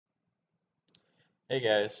Hey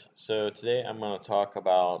guys, so today I'm going to talk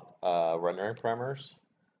about rendering parameters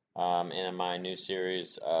and in my new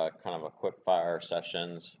series, kind of a quick fire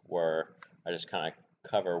sessions where I just kind of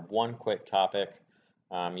cover one quick topic,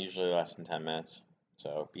 usually less than 10 minutes.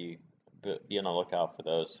 So be on the lookout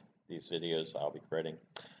for these videos I'll be creating.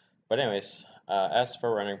 But anyways, as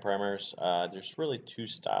for rendering parameters, there's really two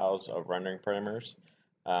styles of rendering parameters.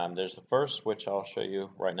 There's the first, which I'll show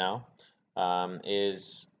you right now,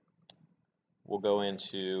 is we'll go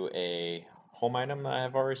into a home item that I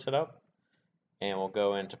have already set up, and we'll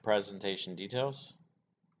go into presentation details,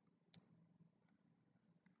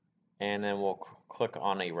 and then we'll click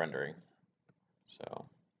on a rendering. So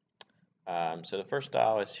the first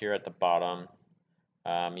style is here at the bottom.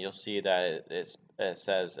 You'll see that it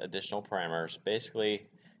says additional parameters. Basically,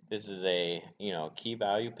 this is a key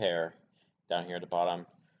value pair down here at the bottom,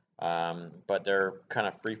 but they're kind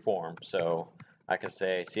of free form. So I could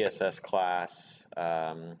say CSS class,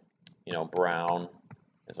 brown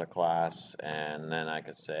is a class, and then I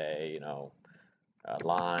could say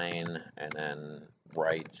line, and then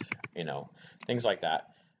right, things like that.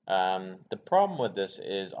 The problem with this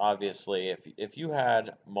is obviously if you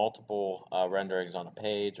had multiple renderings on a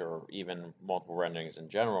page, or even multiple renderings in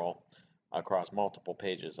general across multiple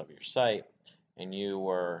pages of your site, and you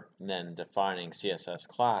were then defining CSS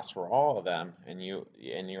class for all of them, and you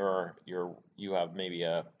have maybe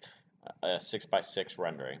a 6x6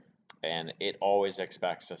 rendering, and it always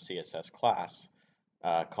expects a CSS class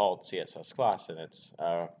called CSS class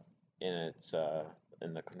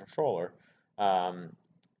in the controller.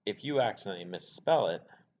 If you accidentally misspell it,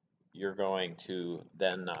 you're going to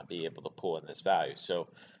then not be able to pull in this value. So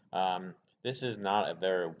this is not a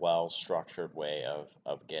very well structured way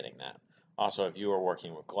of getting that. Also, if you are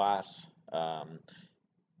working with glass,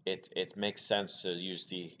 it makes sense to use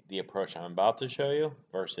the approach I'm about to show you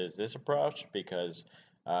versus this approach, because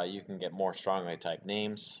you can get more strongly typed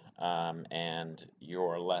names, and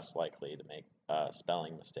you're less likely to make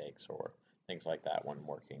spelling mistakes or things like that when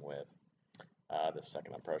working with the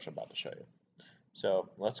second approach I'm about to show you. So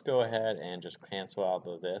let's go ahead and just cancel out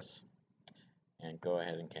of this and go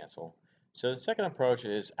ahead and cancel. So the second approach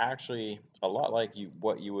is actually a lot like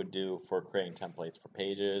what you would do for creating templates for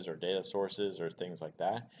pages or data sources or things like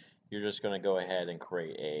that. You're just going to go ahead and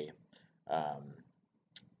create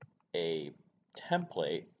a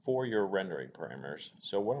template for your rendering parameters.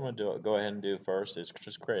 So what I'm going to go ahead and do first is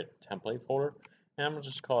just create a template folder, and I'm going to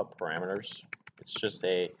just call it parameters. It's just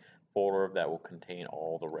a folder that will contain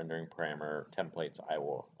all the rendering parameter templates I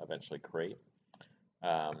will eventually create.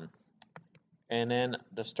 And then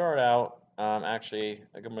to start out, actually,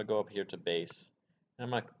 I'm going to go up here to base, and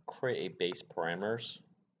I'm going to create a base parameters.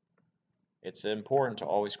 It's important to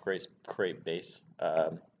always create base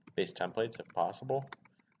templates if possible,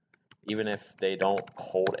 even if they don't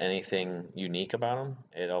hold anything unique about them.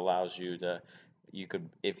 It allows you to,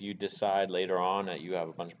 if you decide later on that you have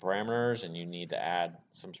a bunch of parameters and you need to add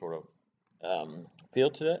some sort of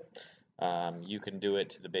field to it, you can do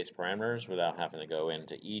it to the base parameters without having to go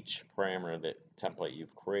into each parameter that template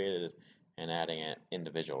you've created and adding it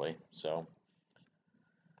individually. So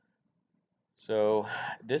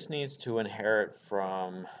this needs to inherit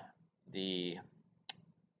from the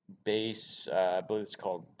base, I believe it's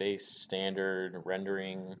called base standard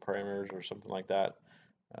rendering parameters or something like that.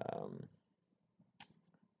 I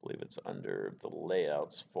believe it's under the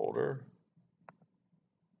layouts folder.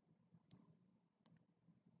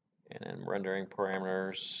 And then rendering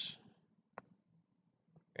parameters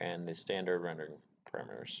and the standard rendering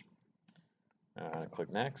parameters. Click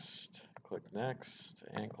next,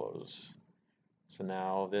 and close. So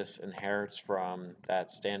now this inherits from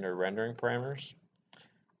that standard rendering parameters,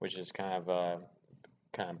 which is kind of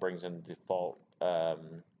brings in default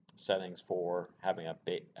settings for having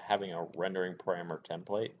a rendering parameter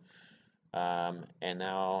template. And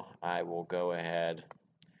now I will go ahead.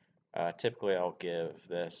 Typically, I'll give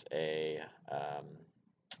this a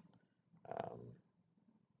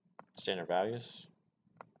standard values,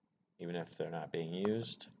 even if they're not being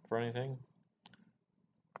used for anything.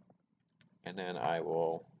 And then I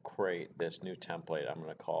will create this new template. I'm going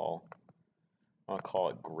to call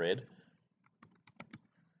it grid,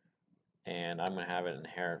 and I'm going to have it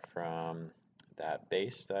inherit from that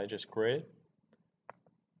base that I just created.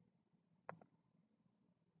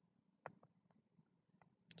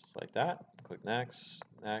 Just like that. Click next,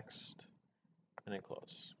 and then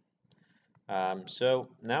close. So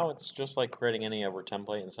now it's just like creating any other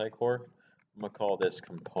template in Sitecore. I'm going to call this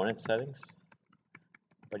component settings,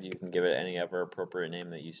 but you can give it any other appropriate name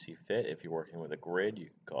that you see fit. If you're working with a grid, you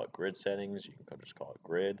can call it grid settings. You can just call it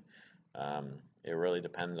grid. It really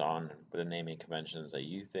depends on the naming conventions that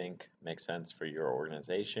you think make sense for your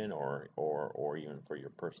organization or even for your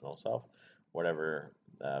personal self. Whatever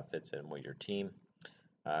fits in with your team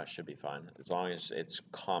should be fine as long as it's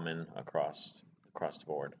common across the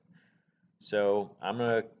board. So I'm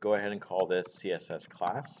gonna go ahead and call this CSS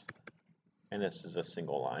class, and this is a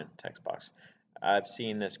single line text box. I've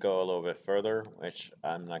seen this go a little bit further, which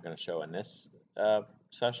I'm not going to show in this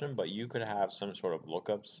session, but you could have some sort of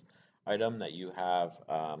lookups item that you have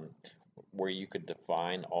where you could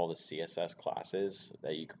define all the CSS classes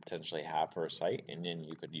that you could potentially have for a site, and then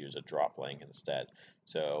you could use a drop link instead.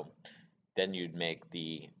 So then you'd make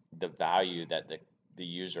the value that the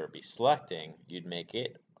user would be selecting, you'd make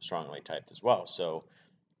it strongly typed as well. So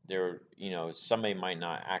there, somebody might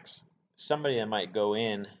not act, somebody that might go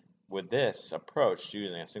in with this approach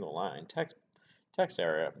using a single line text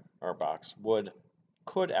area or box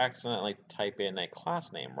could accidentally type in a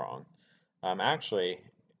class name wrong. Actually,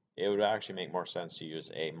 it would actually make more sense to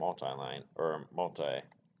use a multi-line or a multi-list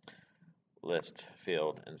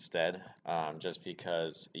field instead, just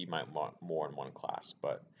because you might want more in one class.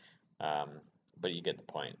 Um, but you get the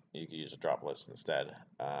point. You could use a drop list instead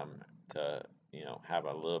to have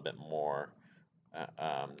a little bit more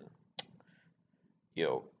um, you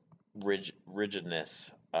know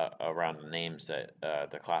rigidness around the names that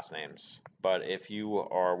the class names. But if you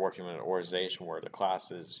are working with an organization where the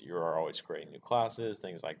classes you are always creating new classes,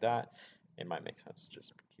 things like that, it might make sense to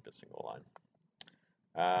just keep a single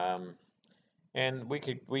line. And we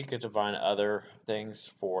could define other things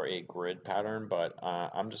for a grid pattern, but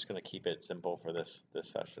I'm just going to keep it simple for this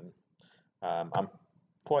session. I'm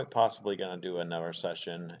quite possibly going to do another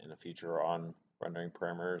session in the future on rendering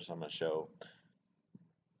parameters. I'm going to show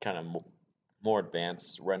kind of more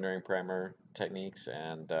advanced rendering parameter techniques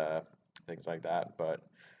and things like that. But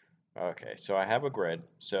okay, so I have a grid.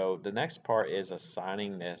 So the next part is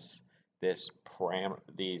assigning this template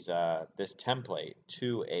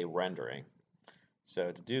to a rendering.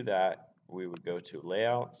 So to do that, we would go to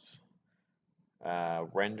Layouts,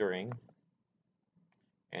 Rendering,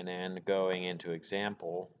 and then going into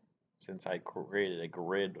Example. Since I created a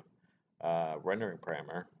grid rendering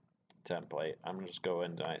parameter template, I'm going to just go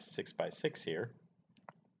into my 6x6 here.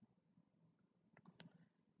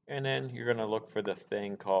 And then you're going to look for the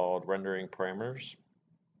thing called rendering parameters,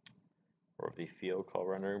 or the field called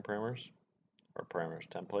rendering parameters, or parameters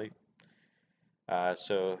template.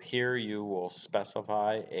 So here you will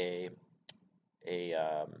specify a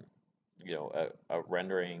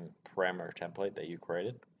rendering parameter template that you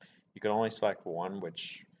created. You can only select one,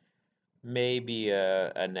 which may be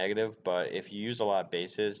a negative, but if you use a lot of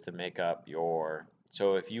bases to make up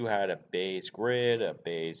so if you had a base grid, a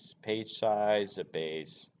base page size, a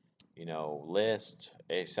base, list,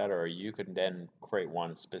 etc., you could then create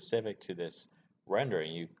one specific to this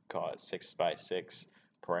rendering. You call it 6x6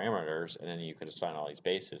 parameters, and then you could assign all these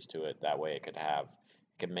bases to it. That way, it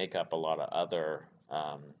can make up a lot of other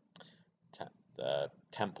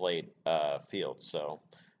template fields. So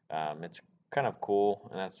it's kind of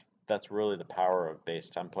cool, and that's really the power of base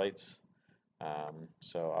templates.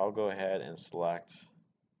 So I'll go ahead and select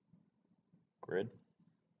grid,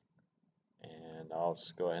 and I'll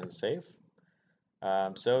just go ahead and save.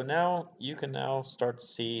 So now you can start to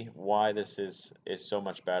see why this is so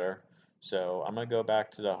much better. So I'm going to go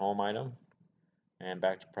back to the home item and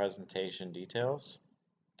back to presentation details,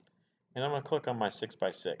 and I'm going to click on my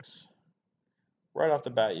 6x6. Right off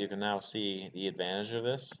the bat, you can now see the advantage of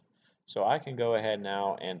this. So I can go ahead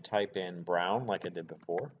now and type in brown like I did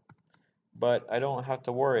before, but I don't have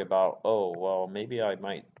to worry about, oh, well, maybe I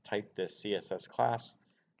might type this CSS class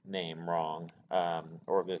name wrong,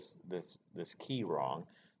 or this key wrong,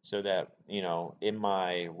 so that in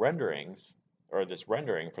my renderings, or this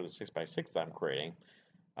rendering for the 6x6 that I'm creating,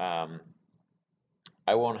 I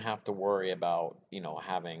won't have to worry about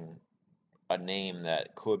having a name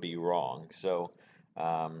that could be wrong. So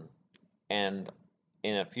and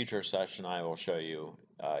in a future session, I will show you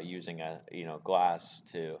using a glass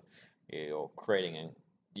to creating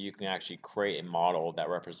you can actually create a model that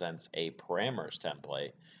represents a parameters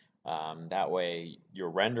template. That way, your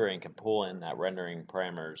rendering can pull in that rendering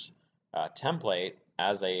parameters template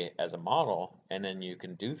as a model, and then you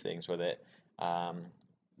can do things with it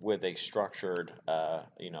with a structured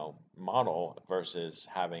model versus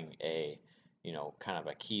having a kind of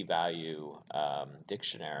a key value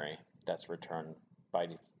dictionary that's returned by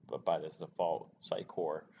this default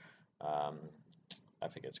Sitecore. I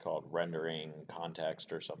think it's called rendering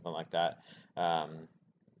context or something like that.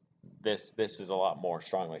 This is a lot more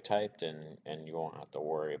strongly typed, and you won't have to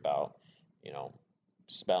worry about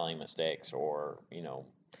spelling mistakes or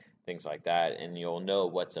things like that, and you'll know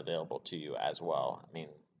what's available to you as well. I mean,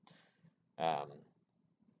 um,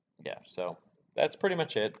 yeah, so that's pretty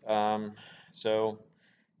much it. So,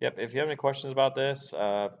 yep, if you have any questions about this,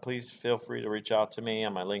 please feel free to reach out to me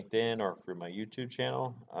on my LinkedIn or through my YouTube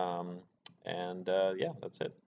channel. And yeah, that's it.